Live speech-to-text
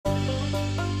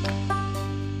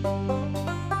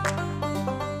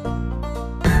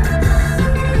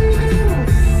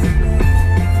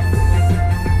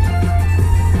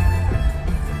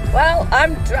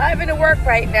I'm driving to work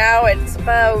right now. It's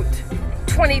about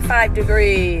 25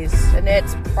 degrees, and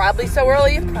it's probably so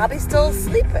early you're probably still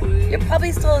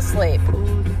asleep.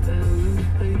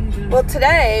 Well,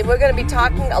 today we're going to be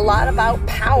talking a lot about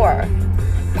power.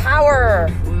 Power,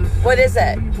 what is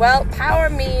it? Well,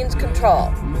 power means control.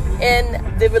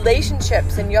 In the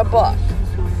relationships in your book,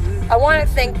 I want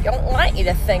you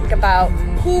to think about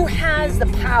who has the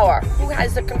power, who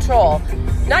has the control.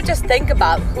 Not just think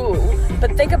about who,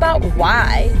 but think about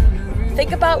why.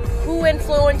 Think about who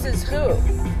influences who.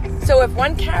 So if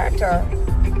one character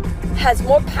has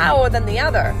more power than the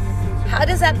other, how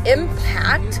does that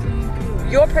impact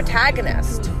your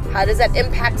protagonist? How does that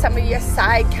impact some of your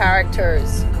side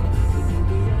characters?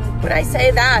 When I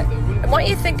say that, I want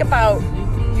you to think about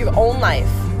your own life.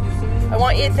 I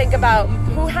want you to think about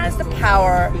who has the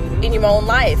power in your own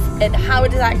life and how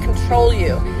does that control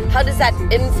you? How does that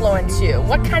influence you?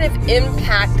 What kind of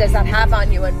impact does that have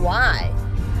on you and why?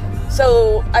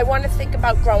 So I want to think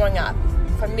about growing up.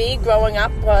 For me, growing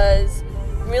up was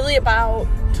really about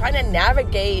trying to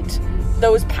navigate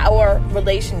those power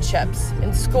relationships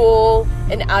in school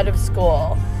and out of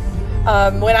school.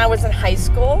 When I was in high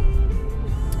school,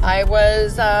 I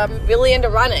was really into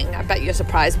running. I bet you're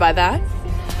surprised by that.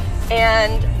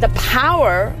 And the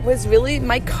power was really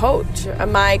my coach,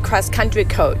 my cross-country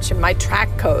coach, and my track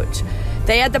coach.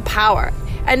 They had the power.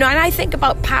 And when I think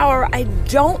about power, I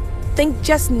don't think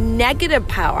just negative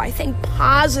power. I think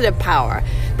positive power.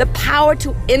 The power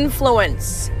to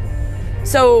influence.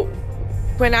 So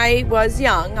when I was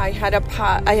young, I had a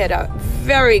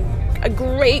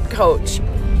great coach.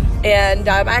 And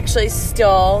I'm actually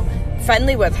still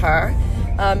friendly with her.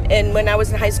 And when I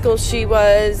was in high school, she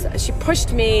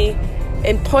pushed me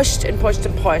and pushed,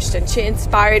 and she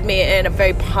inspired me in a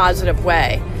very positive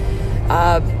way.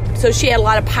 So she had a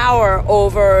lot of power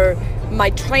over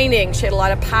my training. She had a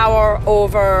lot of power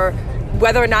over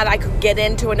whether or not I could get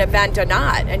into an event or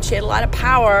not. And she had a lot of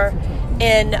power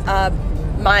in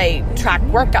my track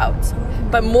workouts.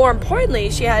 But more importantly,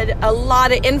 she had a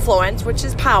lot of influence, which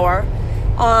is power,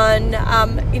 on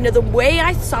the way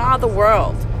I saw the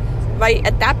world. Right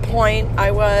at that point, I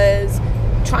was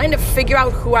trying to figure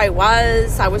out who I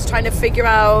was. I was trying to figure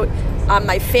out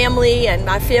my family, and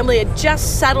my family had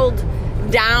just settled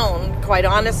down, quite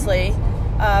honestly,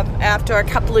 after a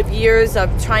couple of years of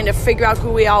trying to figure out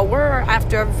who we all were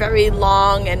after a very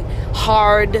long and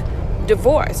hard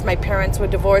divorce. My parents were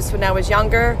divorced when I was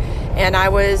younger, and I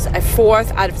was a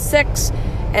fourth out of six.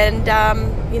 And,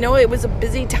 it was a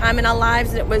busy time in our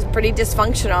lives, and it was pretty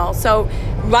dysfunctional. So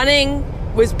running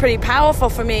was pretty powerful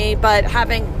for me, but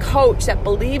having a coach that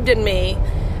believed in me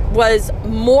was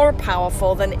more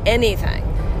powerful than anything.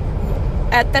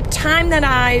 At the time that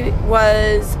I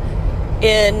was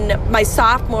in my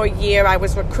sophomore year, I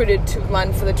was recruited to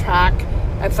run for the track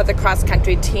and for the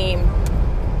cross-country team.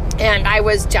 And I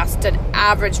was just an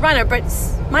average runner, but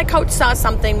my coach saw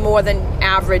something more than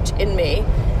average in me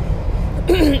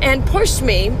and pushed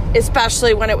me,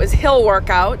 especially when it was hill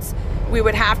workouts. We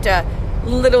would have to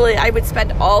I would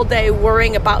spend all day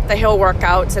worrying about the hill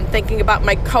workouts and thinking about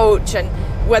my coach and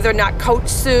whether or not Coach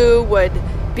Sue would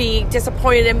be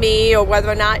disappointed in me or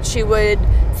whether or not she would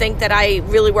think that I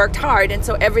really worked hard. And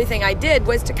so everything I did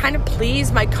was to kind of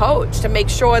please my coach, to make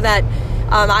sure that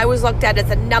I was looked at as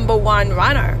the number one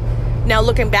runner. Now,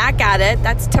 looking back at it,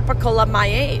 that's typical of my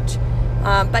age.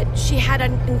 But she had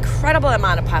an incredible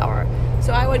amount of power.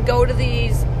 So I would go to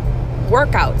these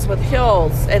workouts with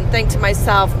hills and think to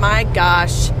myself, my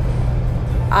gosh,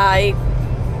 I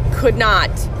could not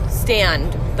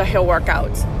stand the hill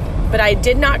workouts. But I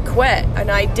did not quit, and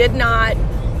I did not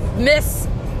miss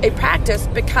a practice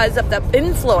because of the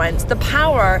influence, the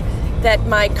power that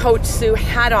my coach Sue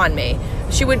had on me.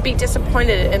 She would be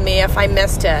disappointed in me if I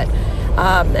missed it.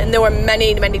 And there were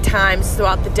many, many times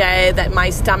throughout the day that my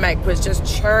stomach was just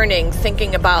churning,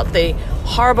 thinking about the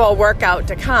horrible workout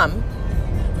to come.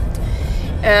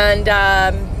 And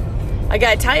I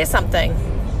got to tell you something.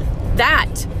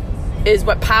 That is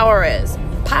what power is.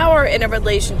 Power in a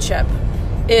relationship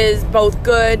is both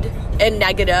good and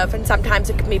negative, and sometimes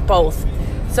it can be both.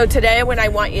 So today what I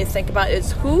want you to think about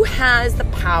is who has the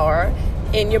power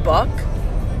in your book?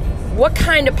 What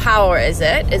kind of power is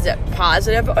it? Is it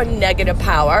positive or negative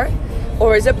power?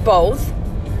 Or is it both?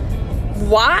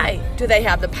 Why do they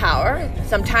have the power?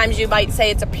 Sometimes you might say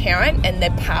it's a parent and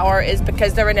the power is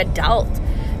because they're an adult.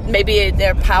 Maybe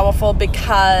they're powerful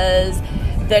because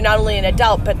they're not only an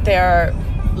adult, but they're,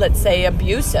 let's say,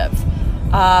 abusive.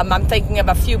 I'm thinking of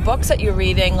a few books that you're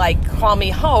reading, like Call Me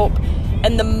Hope,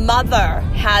 and the mother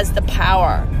has the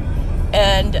power,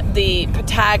 and the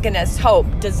protagonist, Hope,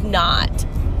 does not.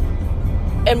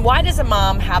 And why does a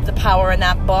mom have the power in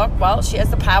that book? Well, she has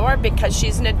the power because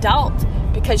she's an adult,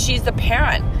 because she's the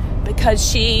parent, because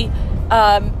she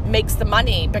makes the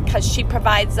money, because she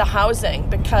provides the housing,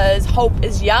 because Hope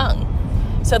is young.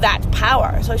 So that's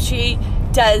power. So she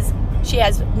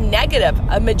has negative,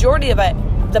 a majority of it,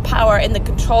 the power and the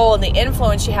control and the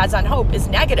influence she has on Hope is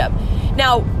negative.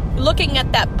 Now, looking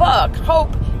at that book,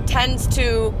 Hope tends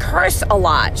to curse a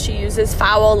lot. She uses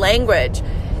foul language.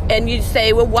 And you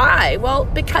say, well, why? Well,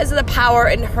 because of the power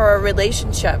in her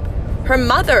relationship. Her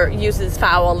mother uses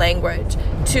foul language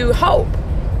to Hope.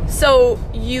 So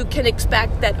you can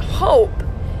expect that Hope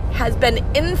has been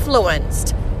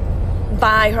influenced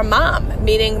by her mom,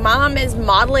 meaning mom is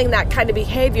modeling that kind of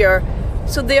behavior.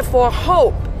 So therefore,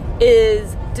 Hope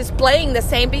is displaying the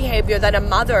same behavior that a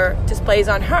mother displays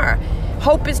on her.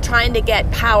 Hope is trying to get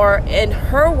power in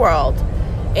her world,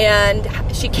 and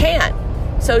she can't.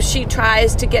 So she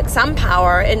tries to get some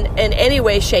power in any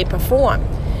way, shape, or form.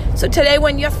 So today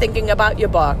when you're thinking about your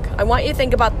book, I want you to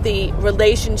think about the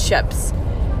relationships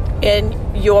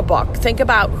in your book. Think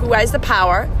about who has the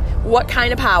power, what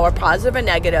kind of power, positive or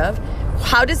negative.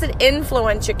 How does it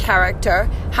influence your character?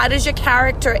 How is your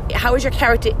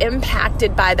character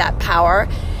impacted by that power?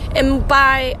 And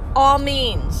by all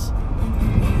means,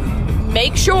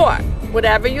 make sure,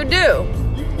 whatever you do,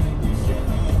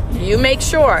 you make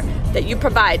sure that you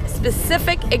provide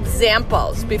specific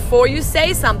examples. Before you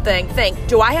say something, think,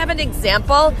 do I have an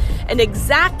example, an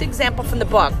exact example from the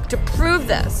book to prove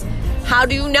this? How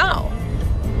do you know?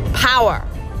 Power.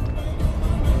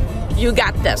 You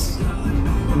got this.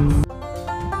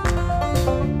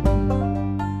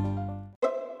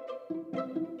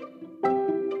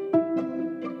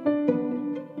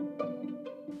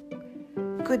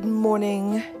 Good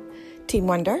morning, Team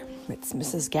Wonder. It's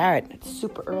Mrs. Garrett. It's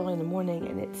super early in the morning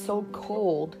and it's so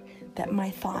cold that my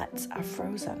thoughts are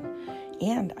frozen.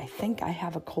 And I think I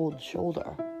have a cold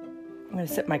shoulder. I'm going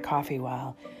to sip my coffee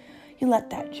while you let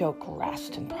that joke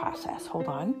rest and process. Hold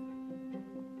on.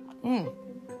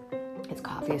 This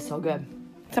coffee is so good.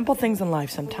 Simple things in life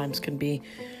sometimes can be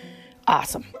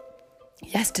awesome.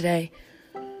 Yesterday,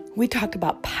 we talked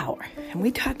about power, and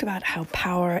we talked about how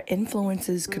power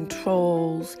influences,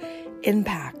 controls,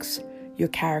 impacts your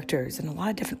characters in a lot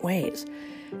of different ways.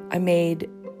 I made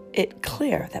it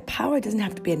clear that power doesn't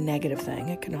have to be a negative thing.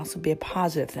 It can also be a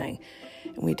positive thing.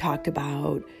 And we talked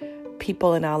about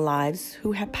people in our lives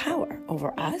who have power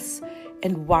over us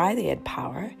and why they had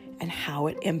power and how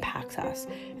it impacts us.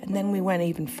 And then we went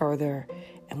even further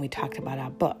and we talked about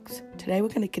our books. Today we're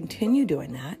going to continue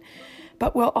doing that.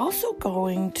 But we're also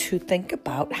going to think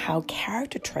about how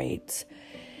character traits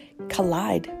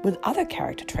collide with other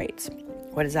character traits.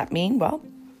 What does that mean? Well,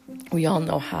 we all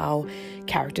know how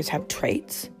characters have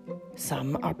traits.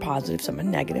 Some are positive, some are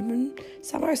negative, and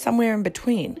some are somewhere in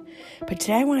between. But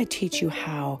today I want to teach you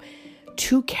how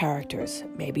two characters,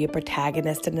 maybe a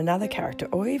protagonist and another character,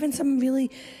 or even some really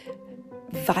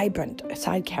vibrant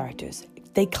side characters,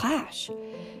 they clash.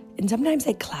 And sometimes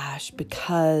they clash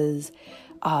because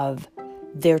of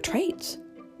their traits.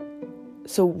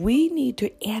 So we need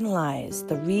to analyze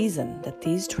the reason that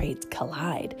these traits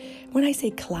collide. When I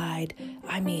say collide,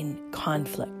 I mean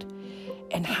conflict.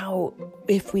 And how,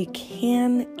 if we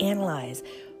can analyze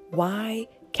why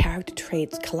character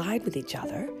traits collide with each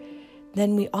other,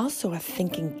 then we also are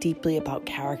thinking deeply about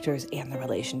characters and the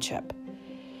relationship.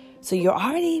 So you're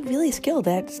already really skilled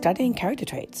at studying character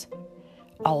traits.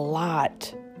 A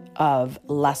lot of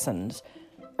lessons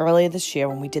earlier this year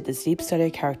when we did this deep study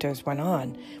of characters went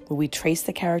on, where we traced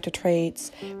the character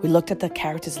traits, we looked at the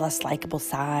characters' less likable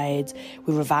sides,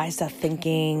 we revised our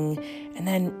thinking, and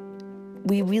then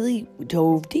we really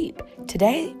dove deep.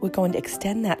 Today, we're going to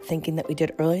extend that thinking that we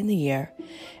did early in the year,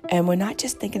 and we're not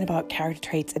just thinking about character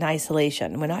traits in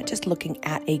isolation. We're not just looking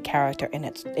at a character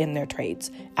in their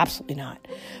traits. Absolutely not.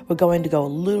 We're going to go a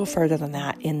little further than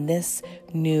that in this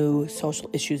new Social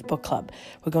Issues book club.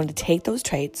 We're going to take those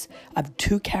traits of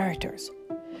two characters,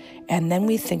 and then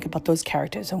we think about those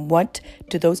characters and what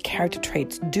do those character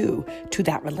traits do to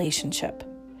that relationship.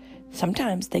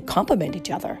 Sometimes they complement each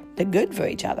other. They're good for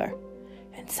each other.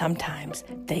 And sometimes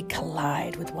they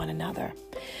collide with one another.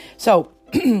 So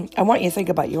I want you to think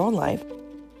about your own life,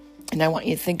 and I want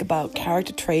you to think about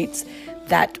character traits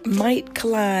that might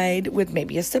collide with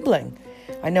maybe a sibling.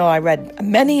 I know I read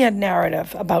many a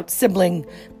narrative about sibling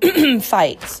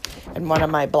fights in one of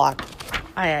my block,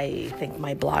 I think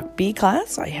my block B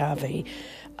class. I have a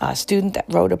student that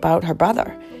wrote about her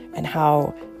brother and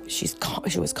how she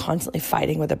was constantly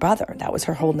fighting with her brother. That was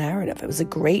her whole narrative. It was a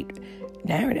great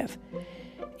narrative.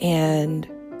 And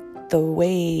the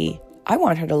way I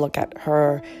want her to look at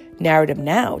her narrative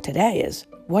now, today, is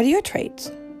What are your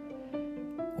traits?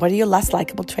 What are your less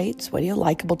likable traits? What are your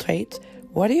likable traits?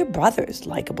 What are your brother's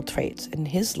likable traits and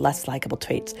his less likable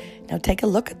traits? Now take a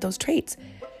look at those traits.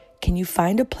 Can you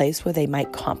find a place where they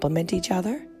might complement each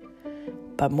other?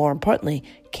 But more importantly,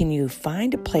 can you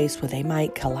find a place where they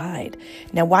might collide?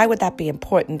 Now, why would that be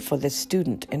important for this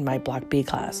student in my Block B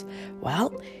class? Well,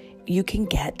 you can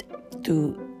get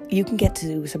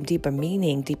to some deeper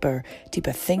meaning, deeper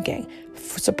thinking.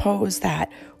 Suppose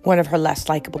that one of her less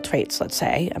likable traits, let's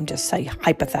say, I'm just saying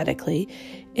hypothetically,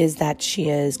 is that she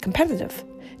is competitive.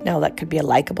 Now, that could be a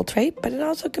likable trait, but it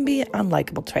also can be an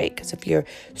unlikable trait, because if you're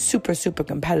super, super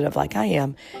competitive like I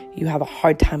am, you have a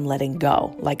hard time letting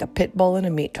go, like a pit bull in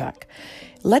a meat truck.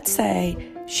 Let's say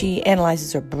she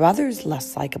analyzes her brother's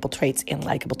less likable traits and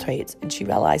likable traits, and she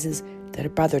realizes that her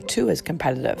brother, too, is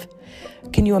competitive.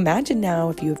 Can you imagine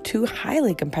now if you have two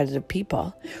highly competitive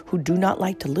people who do not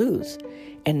like to lose,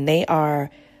 and they are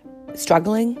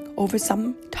struggling over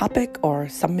some topic or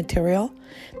some material,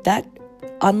 that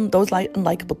those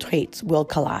unlikable traits will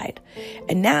collide.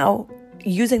 And now,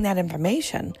 using that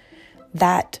information,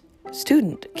 that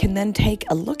student can then take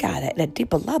a look at it at a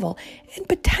deeper level and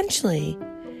potentially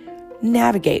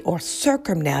navigate or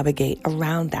circumnavigate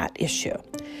around that issue.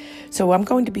 So I'm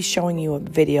going to be showing you a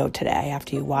video today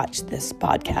after you watch this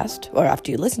podcast, or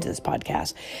after you listen to this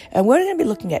podcast, and we're going to be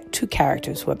looking at two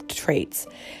characters who have traits.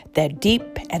 They're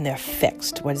deep and they're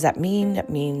fixed. What does that mean? That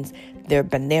means they've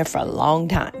been there for a long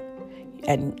time.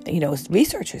 And,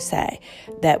 researchers say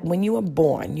that when you were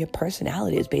born, your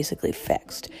personality is basically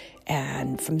fixed.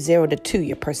 And from 0 to 2,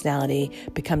 your personality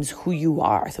becomes who you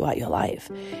are throughout your life.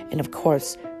 And of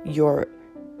course, your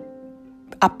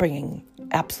upbringing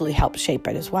absolutely helps shape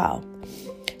it as well.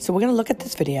 So we're going to look at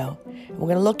this video, and we're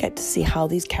going to look to see how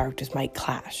these characters might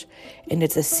clash. And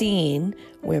it's a scene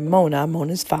where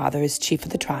Mona's father, is chief of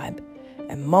the tribe,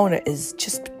 and Mona is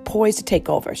just poised to take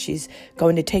over. She's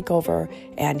going to take over,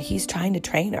 and he's trying to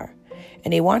train her.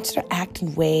 And he wants her to act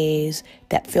in ways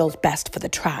that feels best for the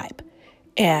tribe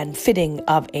and fitting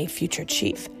of a future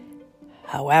chief.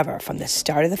 However, from the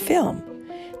start of the film,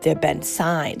 there have been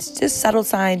signs, just subtle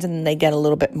signs, and they get a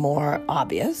little bit more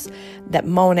obvious, that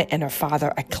Mona and her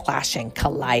father are clashing,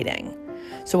 colliding.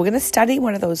 So we're going to study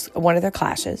one of their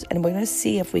clashes, and we're going to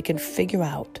see if we can figure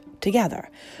out together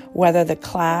whether the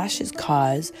clash is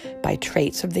caused by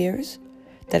traits of theirs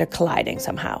that are colliding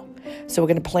somehow. So we're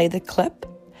going to play the clip,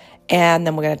 and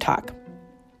then we're going to talk.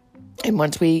 And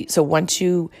once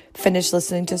you finish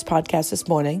listening to this podcast this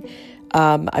morning,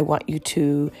 I want you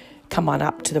to come on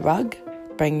up to the rug,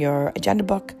 bring your agenda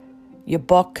book,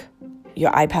 your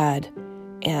iPad,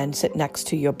 and sit next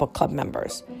to your book club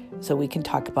members so we can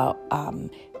talk about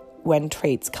when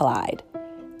traits collide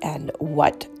and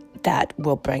what that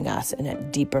will bring us in a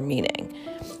deeper meaning.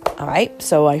 All right,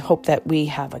 so I hope that we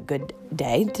have a good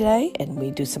day today and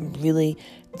we do some really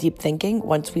deep thinking.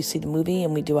 Once we see the movie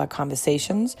and we do our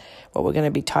conversations, what we're going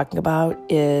to be talking about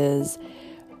is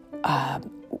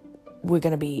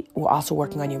we're also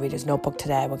working on your reader's notebook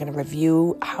today. We're going to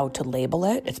review how to label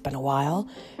it. It's been a while.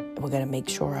 We're going to make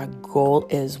sure our goal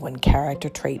is when character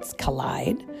traits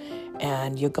collide.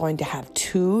 And you're going to have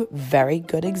two very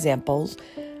good examples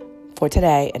for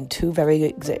today and two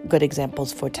very good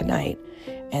examples for tonight.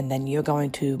 And then you're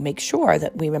going to make sure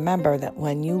that we remember that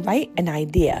when you write an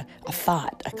idea, a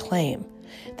thought, a claim,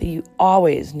 that you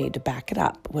always need to back it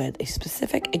up with a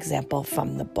specific example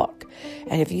from the book.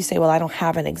 And if you say, well, I don't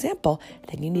have an example,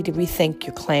 then you need to rethink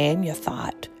your claim, your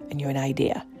thought, and your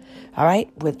idea. All right?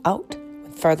 Without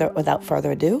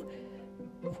further ado,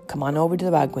 come on over to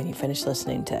the rug when you finish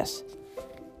listening to this.